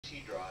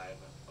T drive,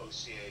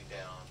 OCA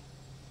down,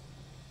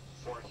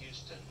 for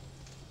Houston,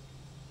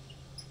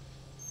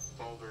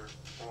 folder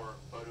for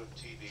Photo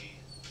TV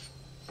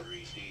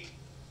 3D.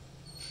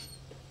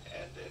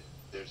 And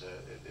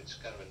it's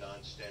kind of a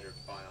non-standard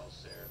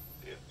files there.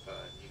 If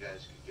you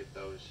guys could get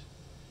those.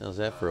 How's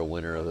that for a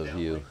winner of a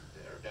view?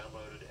 Or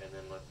downloaded, and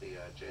then let the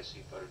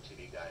JSC Photo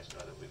TV guys know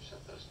that we've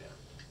sent those down.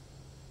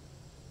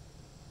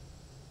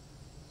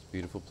 It's a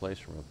beautiful place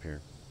from up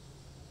here.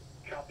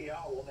 Copy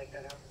all. We'll make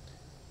that happen.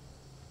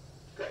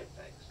 Great,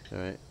 thanks. All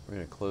right, we're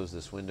going to close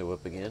this window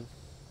up again.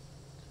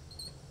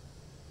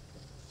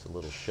 It's a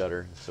little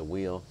shutter. It's a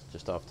wheel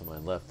just off to my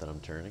left that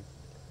I'm turning.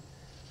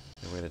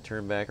 And we're going to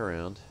turn back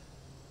around.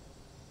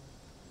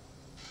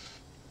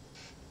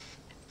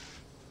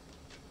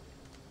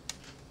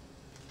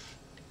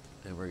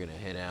 And we're going to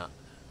head out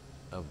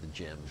of the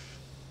gym.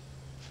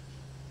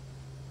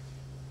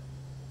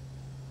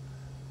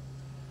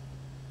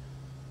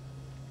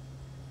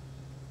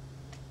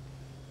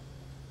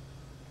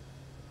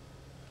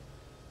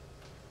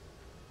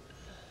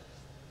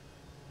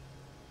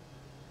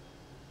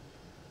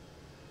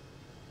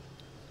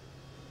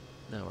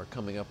 Now we're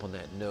coming up on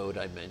that node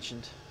I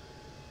mentioned.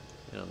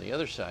 And on the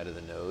other side of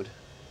the node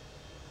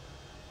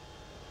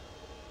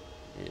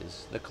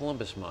is the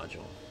Columbus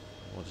module.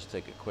 We'll just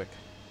take a quick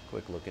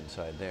look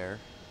inside there.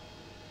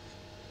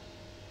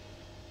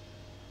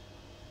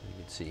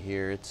 You can see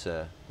here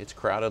it's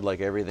crowded like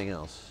everything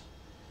else.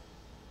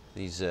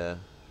 These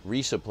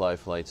resupply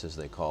flights, as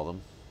they call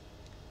them,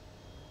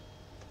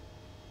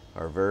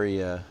 are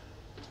very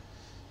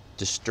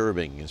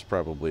disturbing, is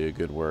probably a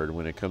good word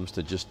when it comes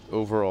to just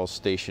overall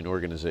station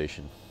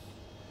organization.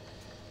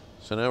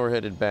 So now we're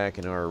headed back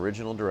in our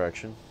original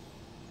direction.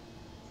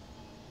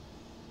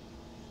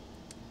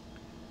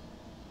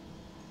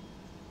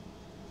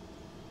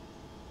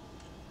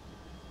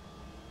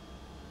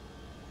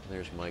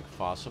 There's Mike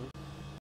Fossum.